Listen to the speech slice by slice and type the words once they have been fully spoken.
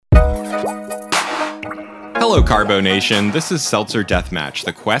Hello, Carbo Nation. This is Seltzer Deathmatch,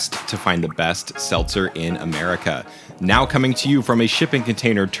 the quest to find the best seltzer in America. Now coming to you from a shipping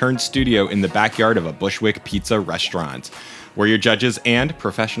container turned studio in the backyard of a Bushwick pizza restaurant. We're your judges and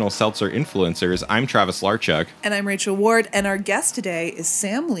professional seltzer influencers. I'm Travis Larchuk. And I'm Rachel Ward. And our guest today is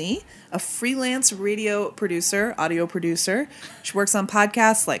Sam Lee, a freelance radio producer, audio producer. She works on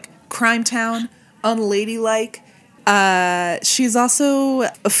podcasts like Crime Town, Unladylike. She's also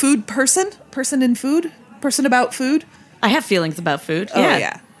a food person about food. I have feelings about food.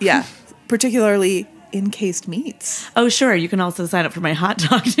 Oh, yeah. Particularly encased meats. Oh, sure. You can also sign up for my hot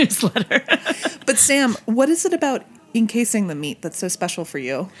dog newsletter. But Sam, what is it about encasing the meat that's so special for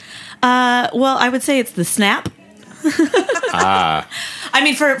you? Well, I would say it's the snap. I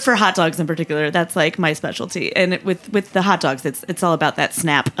mean, for hot dogs in particular, that's like my specialty. And with the hot dogs, it's all about that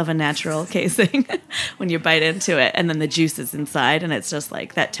snap of a natural casing when you bite into it, and then the juice is inside, and it's just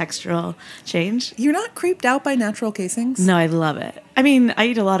like that textural change. You're not creeped out by natural casings? No, I love it. I mean, I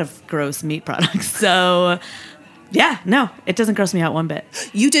eat a lot of gross meat products, so yeah, no, it doesn't gross me out one bit.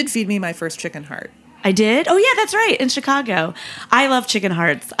 You did feed me my first chicken heart. I did? Oh, yeah, that's right. In Chicago. I love chicken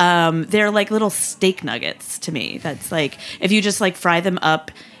hearts. They're like little steak nuggets to me. That's like, if you just like fry them up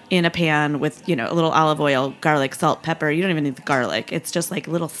in a pan with, a little olive oil, garlic, salt, pepper, you don't even need the garlic. It's just like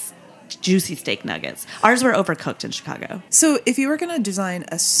little juicy steak nuggets. Ours were overcooked in Chicago. So if you were going to design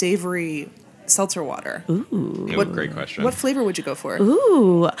a savory seltzer water. Ooh. Great question. What flavor would you go for?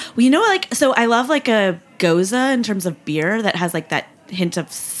 Ooh. Well, so I love like a Goza in terms of beer that has like that hint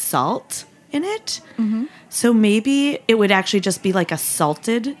of salt in it. Mm-hmm. So maybe it would actually just be like a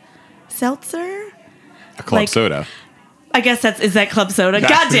salted seltzer. A club soda. I guess is that club soda?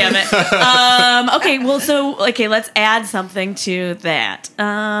 God damn it. Let's add something to that.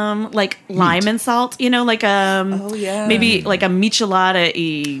 Like lime and salt, maybe like a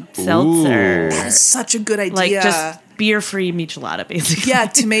michelada-y seltzer. That is such a good idea. Like just beer-free michelada, basically. Yeah,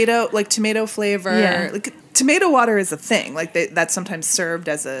 tomato flavor. Yeah. Like tomato water is a thing. Like that's sometimes served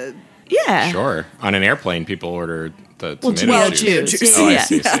as a... Yeah. Sure. On an airplane, people order the tomato juice. juice. Oh, I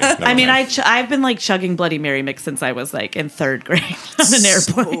see. I mean, I've been like chugging Bloody Mary mix since I was like in third grade on an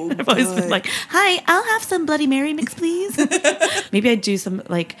airplane. I've always been like, "Hi, I'll have some Bloody Mary mix, please." Maybe I'd do some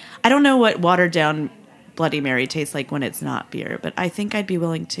I don't know what watered down Bloody Mary tastes like when it's not beer, but I think I'd be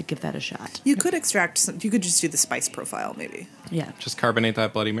willing to give that a shot. You could extract some. You could just do the spice profile, maybe. Yeah. Just carbonate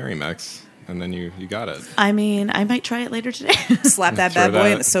that Bloody Mary mix. And then you got it. I mean, I might try it later today. Slap that bad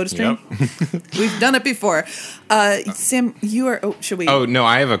boy in the soda stream. Yep. We've done it before. Sam, you are... Oh, should we... Oh, no,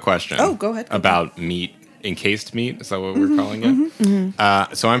 I have a question. Oh, go ahead. About meat, encased meat. Is that what we're calling it?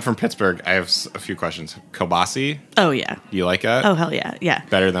 Mm-hmm. So I'm from Pittsburgh. I have a few questions. Kielbasa? Oh, yeah. You like it? Oh, hell yeah. Yeah.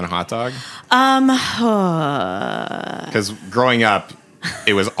 Better than a hot dog? Because growing up,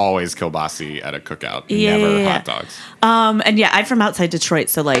 it was always kielbasa at a cookout, never hot dogs. And yeah, I'm from outside Detroit,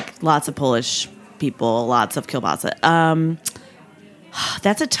 so like lots of Polish people, lots of kielbasa.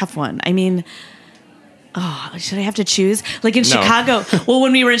 That's a tough one. I mean, should I have to choose? Like in Chicago, well,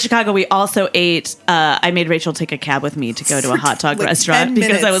 when we were in Chicago, we also ate, I made Rachel take a cab with me to go to a hot dog restaurant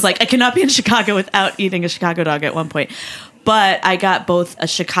because I was like, I cannot be in Chicago without eating a Chicago dog at one point. But I got both a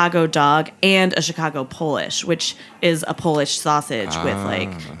Chicago dog and a Chicago Polish, which is a Polish sausage with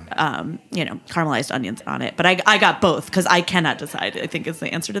like, caramelized onions on it. But I got both because I cannot decide, I think is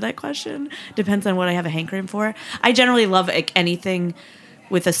the answer to that question. Depends on what I have a hankering for. I generally love like anything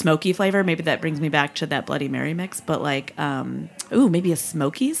with a smoky flavor. Maybe that brings me back to that Bloody Mary mix. But like, maybe a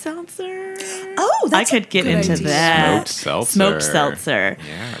smoky seltzer. Oh, that's I could get into idea. that. Smoked seltzer.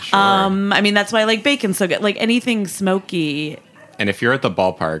 Yeah, sure. I mean, that's why I like bacon so good. Like anything smoky. And if you're at the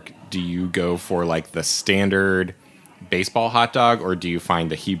ballpark, do you go for like the standard baseball hot dog, or do you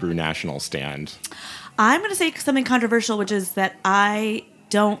find the Hebrew National stand? I'm going to say something controversial, which is that I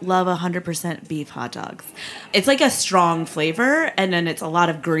don't love 100% beef hot dogs. It's like a strong flavor, and then it's a lot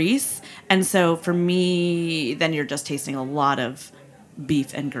of grease. And so for me, then you're just tasting a lot of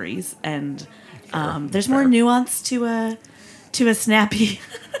beef and grease. And there's more nuance to a snappy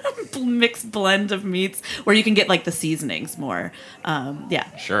mixed blend of meats where you can get like the seasonings more.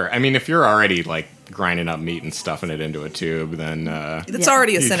 Yeah. Sure. I mean, if you're already like grinding up meat and stuffing it into a tube, then it's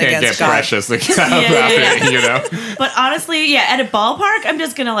already a sin against God. You can't get precious about it, But honestly, yeah, at a ballpark, I'm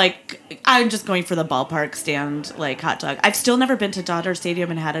just going for the ballpark stand like hot dog. I've still never been to Dodger Stadium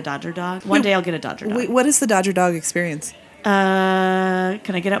and had a Dodger dog. One day I'll get a Dodger dog. Wait, what is the Dodger dog experience? Can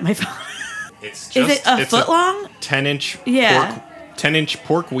I get out my phone? Is it a foot long? 10-inch 10-inch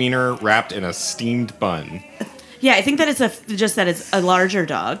pork wiener wrapped in a steamed bun. Yeah, I think that it's a larger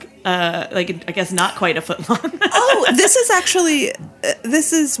dog. I guess not quite a foot long. This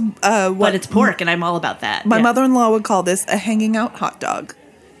is what But it's pork, and I'm all about that. my Yeah. mother-in-law would call this a hanging out hot dog.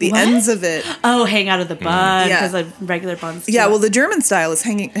 The What? ends of it. Oh, hang out of the bun, Yeah. because of regular buns. Yeah, too. well, the German style is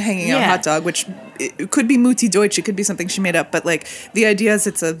hanging out Yeah. hot dog, which it could be Mutti Deutsch, it could be something she made up, but like the idea is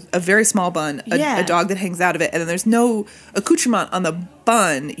it's a very small bun, Yeah. a dog that hangs out of it, and then there's no accoutrement on the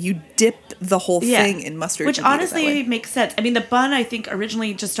bun. You dip the whole thing in mustard, Which and eat it that honestly way. makes sense. I mean, the bun, I think,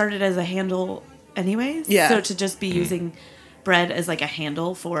 originally just started as a handle anyways. Yeah. So to just be using bread as like a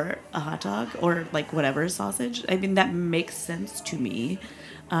handle for a hot dog or like whatever sausage, I mean, that makes sense to me.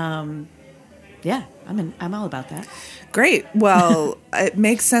 Yeah, I'm all about that. Great. Well, it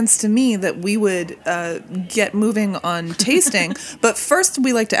makes sense to me that we would get moving on tasting, but first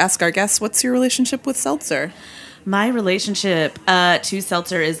we like to ask our guests, what's your relationship with seltzer? My relationship to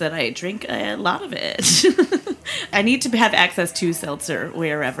seltzer is that I drink a lot of it. I need to have access to seltzer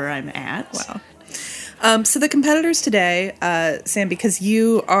wherever I'm at. Wow. So the competitors today, Sam, because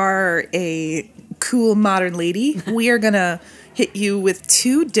you are a cool modern lady, we are going to hit you with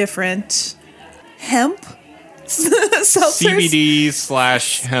two different hemp seltzers.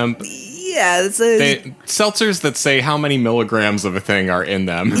 CBD/hemp. Yeah. Seltzers that say how many milligrams of a thing are in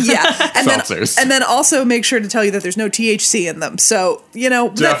them. Yeah. And Seltzers. then also make sure to tell you that there's no THC in them. So,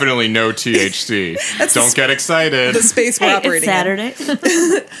 Definitely no THC. Don't get excited. the space we're Hey, operating it's in.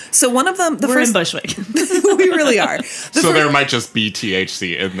 Saturday. So one of them, We're in Bushwick. we really are. So there might just be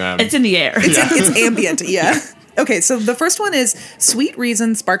THC in them. It's in the air. It's ambient, yeah. Okay, so the first one is Sweet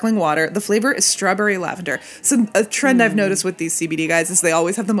Reason Sparkling Water. The flavor is strawberry lavender. So a trend I've noticed with these CBD guys is they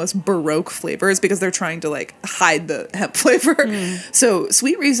always have the most Baroque flavors because they're trying to like hide the hemp flavor. So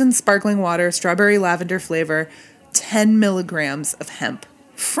Sweet Reason Sparkling Water, strawberry lavender flavor, 10 milligrams of hemp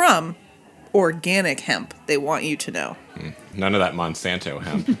from organic hemp. They want you to know. None of that Monsanto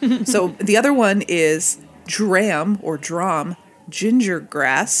hemp. So the other one is Dram or Dram ginger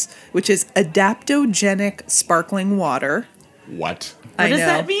grass, which is adaptogenic sparkling water. What? What does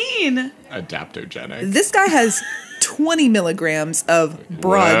that mean? Adaptogenic. This guy has 20 milligrams of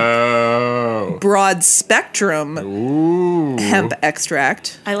broad spectrum hemp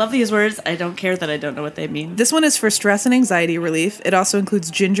extract. I love these words. I don't care that I don't know what they mean. This one is for stress and anxiety relief. It also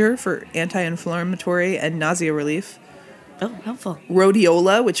includes ginger for anti-inflammatory and nausea relief. Oh, helpful.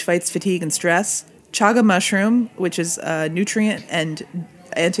 Rhodiola, which fights fatigue and stress. Chaga mushroom, which is nutrient and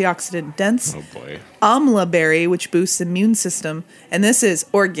antioxidant dense. Oh boy. Amla berry, which boosts immune system. And this is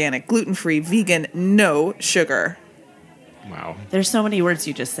organic, gluten-free, vegan, no sugar. Wow. There's so many words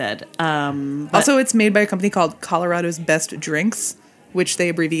you just said. Also, it's made by a company called Colorado's Best Drinks, which they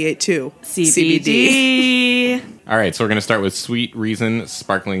abbreviate to CBD. All right, so we're going to start with Sweet Reason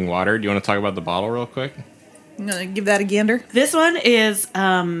Sparkling Water. Do you want to talk about the bottle real quick? I'm going to give that a gander. This one is, it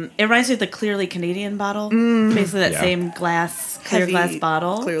reminds me of the Clearly Canadian bottle. Basically that same glass, clear Heavy, glass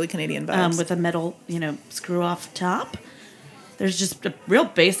bottle. Clearly Canadian vibes. With a metal, screw off top. There's just a real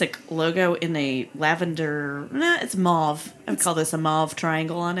basic logo in a lavender, it's mauve. I would call this a mauve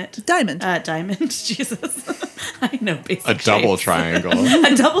triangle on it. Diamond. Diamond, Jesus. I know basic A double shapes. triangle.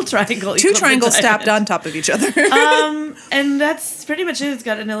 A double triangle. Two equals a triangles diamond. stacked on top of each other. And that's pretty much it. It's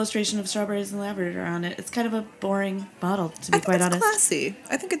got an illustration of strawberries and lavender on it. It's kind of a boring bottle, to be quite it's honest. classy.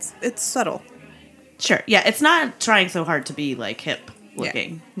 I think it's subtle. Sure. Yeah, it's not trying so hard to be like hip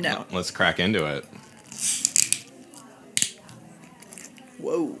looking. Yeah. No. Let's crack into it.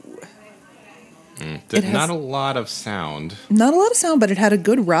 Whoa. Not a lot of sound. Not a lot of sound, but it had a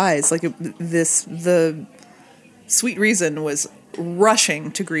good rise. Like the Sweet Reason was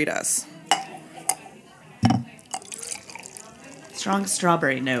rushing to greet us. Strong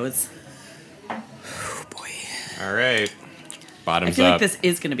strawberry nose. Oh boy. All right. I Bottoms feel up. like this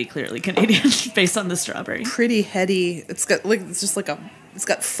is going to be clearly Canadian based on the strawberry. Pretty heady. It's got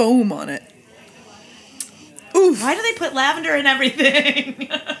foam on it. Oof. Why do they put lavender in everything?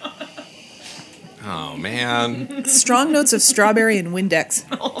 Oh, man. Strong notes of strawberry and Windex.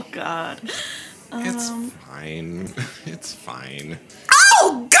 Oh, God. It's fine. It's fine.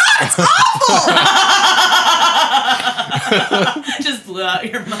 Oh God! Just blew out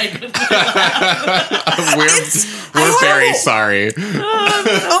your mic with We're very sorry.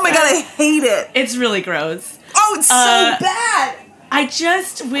 Oh my God, I hate it. It's really gross. Oh, it's so bad. I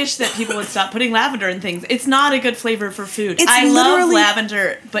just wish that people would stop putting lavender in things. It's not a good flavor for food. It's I love literally-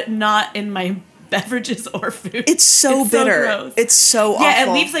 lavender, but not in my beverages or food. It's so bitter. gross. It's so awful. Yeah,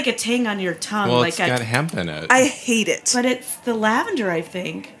 it leaves like a tang on your tongue. Well, like it's got hemp in it. I hate it. But it's the lavender, I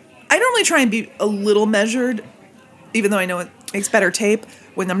think. I normally try and be a little measured, even though I know it makes better tape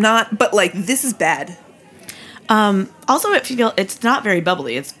when I'm not. But like, this is bad. Also, it's not very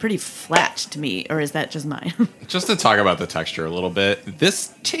bubbly. It's pretty flat to me, or is that just mine? Just to talk about the texture a little bit,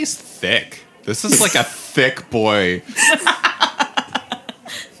 this tastes thick. This is like a thick boy.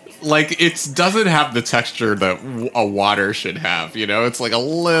 Like, it doesn't have the texture that a water should have, you know? It's like a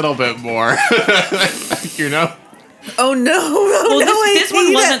little bit more, you know? Oh, no. Oh, Well, no, this one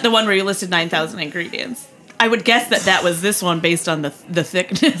hate wasn't it. the one where you listed 9,000 ingredients. I would guess that was this one based on the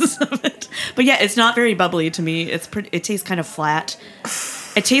thickness of it. But yeah, it's not very bubbly to me. It tastes kind of flat.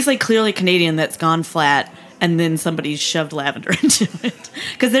 It tastes like Clearly Canadian that's gone flat, and then somebody shoved lavender into it.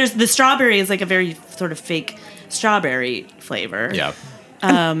 Because the strawberry is like a very sort of fake strawberry flavor. Yeah.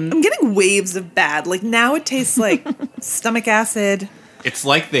 I'm getting waves of bad. Like, now it tastes like stomach acid. It's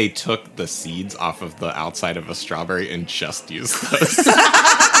like they took the seeds off of the outside of a strawberry and just used those.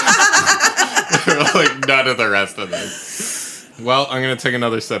 Like, none of the rest of this. Well, I'm going to take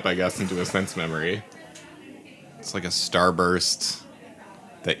another sip, I guess, into a sense memory. It's like a starburst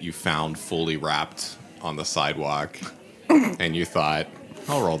that you found fully wrapped on the sidewalk. And you thought,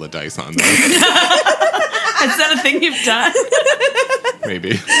 I'll roll the dice on this. Is that a thing you've done?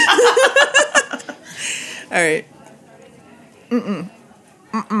 Maybe. All right.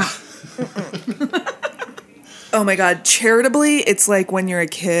 Oh my God. Charitably, it's like when you're a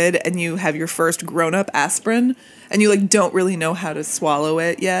kid and you have your first grown-up aspirin and you like don't really know how to swallow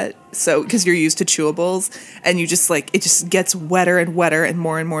it yet. So, because you're used to chewables and you just like, it just gets wetter and wetter and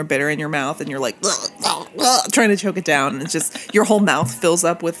more bitter in your mouth and you're like, trying to choke it down. And it's just, your whole mouth fills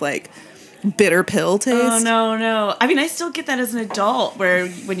up with like bitter pill taste. Oh, no. I mean, I still get that as an adult where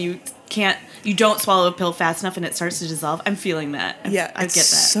when you don't swallow a pill fast enough and it starts to dissolve. I'm feeling that. Yeah, I it's get that.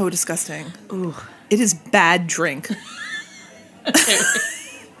 so disgusting. Ooh. It is bad drink.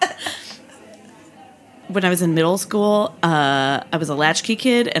 When I was in middle school, I was a latchkey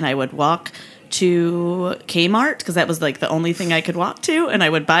kid, and I would walk to Kmart because that was like the only thing I could walk to, and I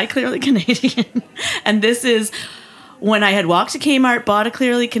would buy Clearly Canadian. And this is when I had walked to Kmart, bought a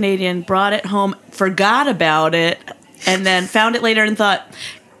Clearly Canadian, brought it home, forgot about it, and then found it later and thought,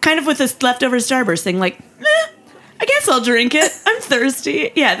 kind of with this leftover Starburst thing, like, I guess I'll drink it. I'm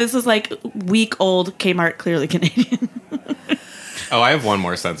thirsty. Yeah, this is like week-old Kmart Clearly Canadian. Oh, I have one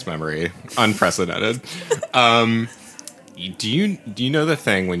more sense memory. Unprecedented. Do you know the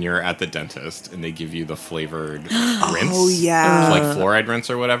thing when you're at the dentist and they give you the flavored rinse? Oh, yeah. Like fluoride rinse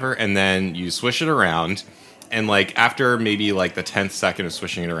or whatever, and then you swish it around, and like after maybe like the 10th second of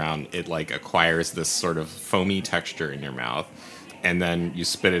swishing it around, it like acquires this sort of foamy texture in your mouth, and then you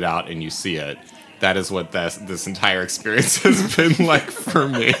spit it out and you see it. That is what this entire experience has been like for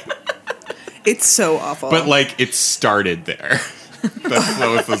me. It's so awful. But like it started there.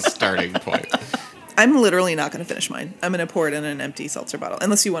 That was the starting point. I'm literally not going to finish mine. I'm going to pour it in an empty seltzer bottle,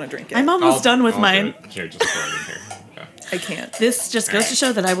 unless you want to drink it. I'm almost done with I'll mine. do it. Here, just pour it in here. Okay. I can't. This just goes to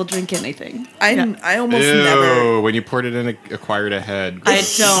show that I will drink anything. I almost Ew, never. when you poured it in, it acquired a head. I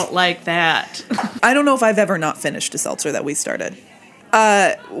don't like that. I don't know if I've ever not finished a seltzer that we started.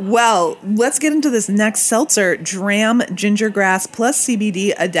 Well, let's get into this next seltzer. Dram Gingergrass plus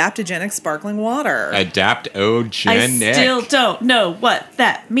CBD Adaptogenic Sparkling Water. Adaptogenic. I still don't know what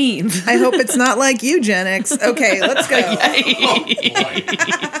that means. I hope it's not like eugenics. Okay, let's go. All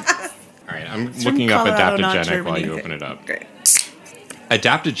right, I'm from looking up Colorado, not adaptogenic while Germany. you open it up. Great.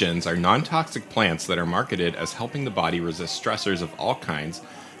 Adaptogens are non-toxic plants that are marketed as helping the body resist stressors of all kinds,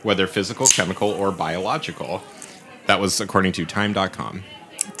 whether physical, chemical, or biological. That was according to Time.com.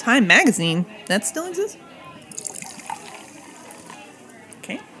 Time Magazine. That still exists?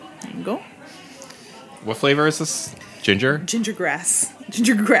 Okay, there you go. What flavor is this? Ginger? Gingergrass.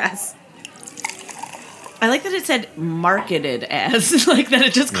 Gingergrass. I like that it said marketed as, like that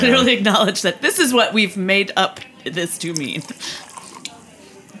it just clearly acknowledged that this is what we've made up this to mean.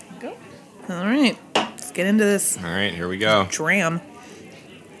 Go. All right, let's get into this All right, here we go. dram.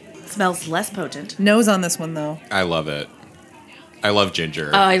 Smells less potent. Nose on this one, though. I love it. I love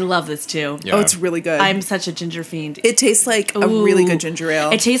ginger. Oh, I love this too. Yeah. Oh, it's really good. I'm such a ginger fiend. It tastes like a really good ginger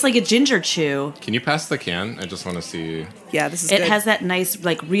ale. It tastes like a ginger chew. Can you pass the can? I just want to see. Yeah, this is It good. has that nice,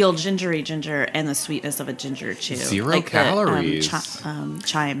 like, real gingery ginger and the sweetness of a ginger chew. Zero like calories. The,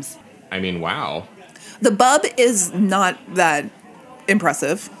 chimes. I mean, wow. The bub is not that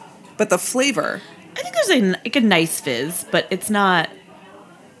impressive, but the flavor. I think there's a nice fizz, but it's not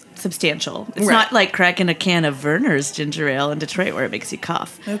substantial. It's Right. not like cracking a can of Werner's ginger ale in Detroit where it makes you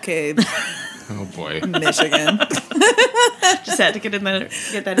cough. Okay, Oh boy. Michigan. Just had to get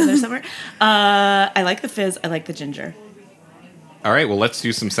that in there somewhere. I like the fizz. I like the ginger. All right, well, let's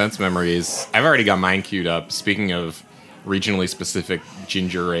do some sense memories. I've already got mine queued up. Speaking of regionally specific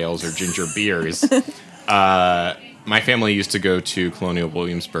ginger ales or ginger beers, My family used to go to Colonial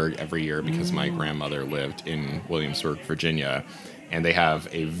Williamsburg every year because my grandmother lived in Williamsburg, Virginia, and they have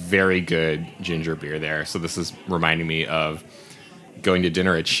a very good ginger beer there. So this is reminding me of going to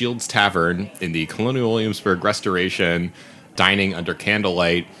dinner at Shields Tavern in the Colonial Williamsburg Restoration, dining under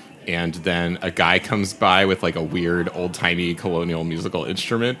candlelight, and then a guy comes by with like a weird old-timey colonial musical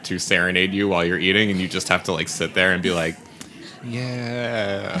instrument to serenade you while you're eating, and you just have to like sit there and be like,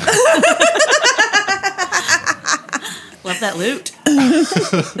 yeah. Love that lute.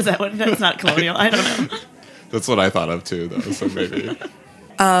 Is that what? That's not colonial. I don't know. That's what I thought of too, though. So maybe.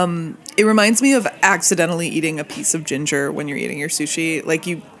 It reminds me of accidentally eating a piece of ginger when you're eating your sushi. Like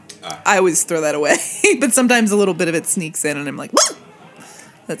I always throw that away, but sometimes a little bit of it sneaks in, and I'm like, "Whoa!"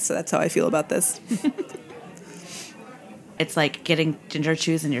 That's how I feel about this. It's like getting ginger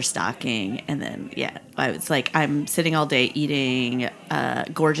chews in your stocking, and then it's like I'm sitting all day eating,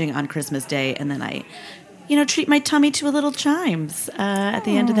 gorging on Christmas Day, and then I, treat my tummy to a little chimes at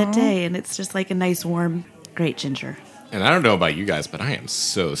the end of that day, and it's just like a nice warm, great ginger. And I don't know about you guys, but I am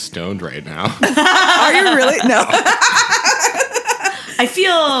so stoned right now. Are you really? No. I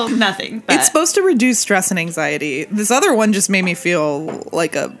feel nothing. But It's supposed to reduce stress and anxiety. This other one just made me feel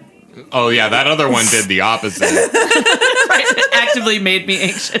like a... Oh, yeah, that other one did the opposite. Right, it actively made me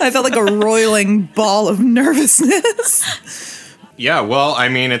anxious. I felt like a roiling ball of nervousness. Yeah, well, I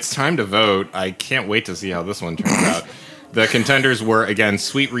mean, it's time to vote. I can't wait to see how this one turns out. The contenders were, again,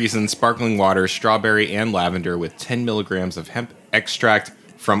 Sweet Reason, Sparkling Water, Strawberry, and Lavender with 10 milligrams of hemp extract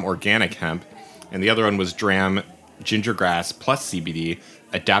from organic hemp. And the other one was Dram, Gingergrass plus CBD,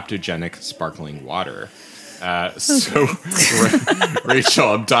 Adaptogenic Sparkling Water. So,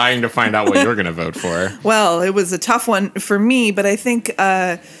 Rachel, I'm dying to find out what you're going to vote for. Well, it was a tough one for me, but I think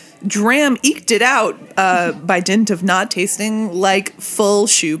Dram eked it out by dint of not tasting like full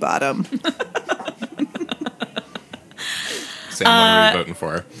shoe bottom. Sam, what are you voting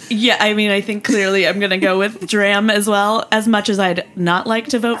for? Yeah, I mean, I think clearly I'm going to go with Dram as well, as much as I'd not like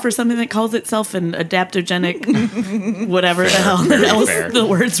to vote for something that calls itself an adaptogenic, whatever Fair, the hell very else fair. the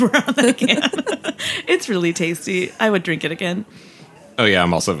words were on that can. It's really tasty. I would drink it again. Oh, yeah,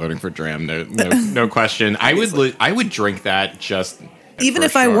 I'm also voting for Dram. No question. I would drink that just... Even for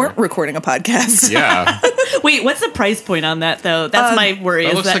if I sure. weren't recording a podcast. Yeah. Wait, what's the price point on that, though? That's my worry. That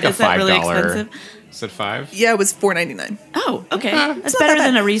Is looks that, like a is that really $5. expensive? Is it $5? Yeah, it was $4.99. Oh, okay. That's It's not better that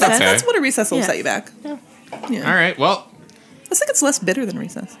than bad. a recess. Okay. That's what a recess will Yeah. set you back. Yeah. All right, well... I think it's less bitter than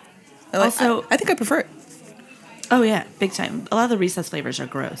recess. Also- I think I prefer it. Oh, yeah, big time. A lot of the recess flavors are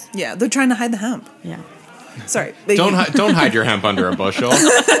gross. Yeah, they're trying to hide the hemp. Yeah. Sorry. Don't hide your hemp under a bushel.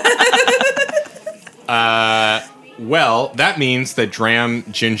 Well, that means that Dram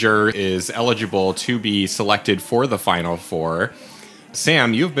Ginger is eligible to be selected for the Final Four.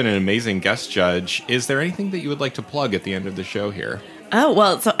 Sam, you've been an amazing guest judge. Is there anything that you would like to plug at the end of the show here? Oh,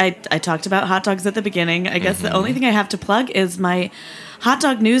 well, so I talked about hot dogs at the beginning. I guess the only thing I have to plug is my hot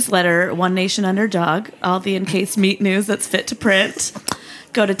dog newsletter, One Nation Under Dog, all the encased meat news that's fit to print.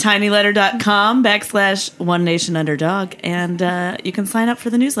 Go to tinyletter.com/One Nation Under Dog, and you can sign up for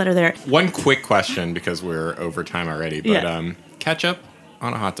the newsletter there. One quick question, because we're over time already, but Yeah. ketchup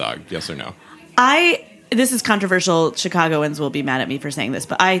on a hot dog, yes or no? This is controversial. Chicagoans will be mad at me for saying this,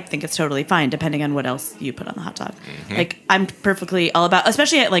 but I think it's totally fine, depending on what else you put on the hot dog. Like, I'm perfectly all about,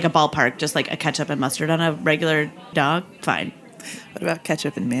 especially at like a ballpark, just like a ketchup and mustard on a regular dog, fine. What about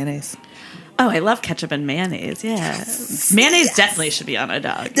ketchup and mayonnaise? Oh, I love ketchup and mayonnaise. Yeah, mayonnaise definitely should be on a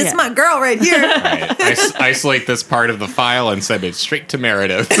dog. This yeah. is my girl right here. Right. Isolate this part of the file and send it straight to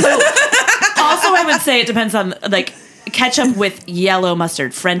Meredith. Also, I would say it depends on like ketchup with yellow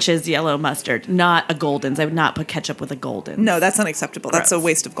mustard. French's yellow mustard, not a Golden's. I would not put ketchup with a Golden's. No, that's unacceptable. That's a Gross.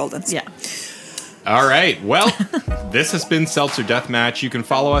 waste of Golden's. Yeah. All right. Well, this has been Seltzer Deathmatch. You can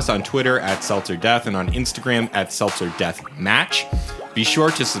follow us on Twitter at Seltzer Death and on Instagram at Seltzer Deathmatch. Be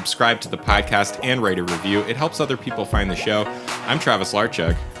sure to subscribe to the podcast and write a review. It helps other people find the show. I'm Travis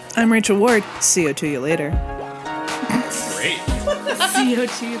Larchuk. I'm Rachel Ward. See you to you later. Great.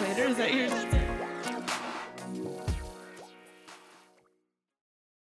 CO2 later. Is that yours?